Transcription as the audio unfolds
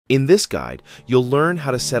In this guide, you'll learn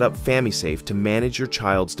how to set up FamiSafe to manage your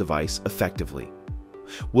child's device effectively.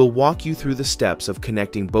 We'll walk you through the steps of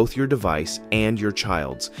connecting both your device and your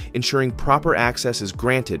child's, ensuring proper access is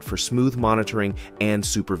granted for smooth monitoring and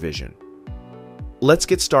supervision. Let's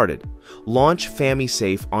get started. Launch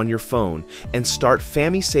FamiSafe on your phone and start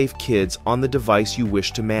FamiSafe Kids on the device you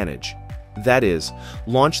wish to manage. That is,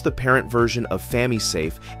 launch the parent version of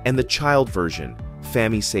FamiSafe and the child version,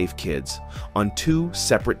 FamiSafe Kids, on two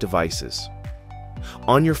separate devices.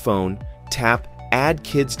 On your phone, tap Add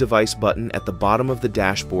Kids Device button at the bottom of the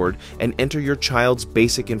dashboard and enter your child's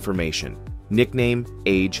basic information, nickname,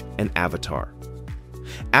 age, and avatar.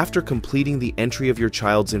 After completing the entry of your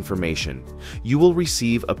child's information, you will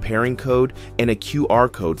receive a pairing code and a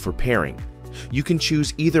QR code for pairing. You can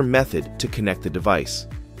choose either method to connect the device.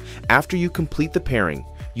 After you complete the pairing,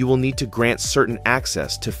 you will need to grant certain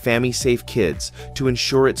access to FamiSafe Kids to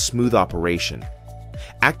ensure its smooth operation.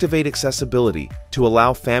 Activate accessibility to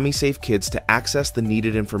allow FamiSafe Kids to access the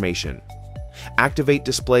needed information. Activate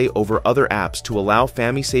display over other apps to allow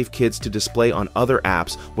FamiSafe Kids to display on other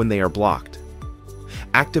apps when they are blocked.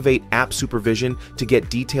 Activate app supervision to get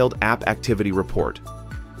detailed app activity report.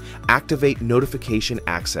 Activate notification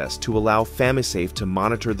access to allow FamiSafe to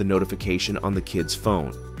monitor the notification on the kid's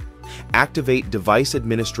phone. Activate device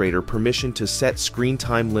administrator permission to set screen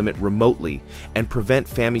time limit remotely and prevent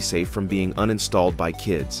FamiSafe from being uninstalled by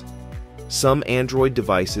kids. Some Android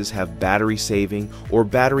devices have battery saving or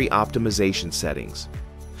battery optimization settings.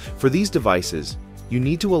 For these devices, you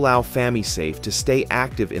need to allow FamiSafe to stay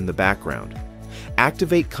active in the background.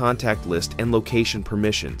 Activate contact list and location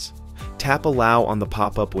permissions. Tap Allow on the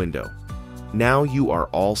pop-up window. Now you are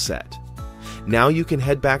all set. Now you can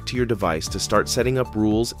head back to your device to start setting up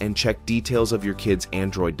rules and check details of your kid's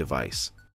Android device.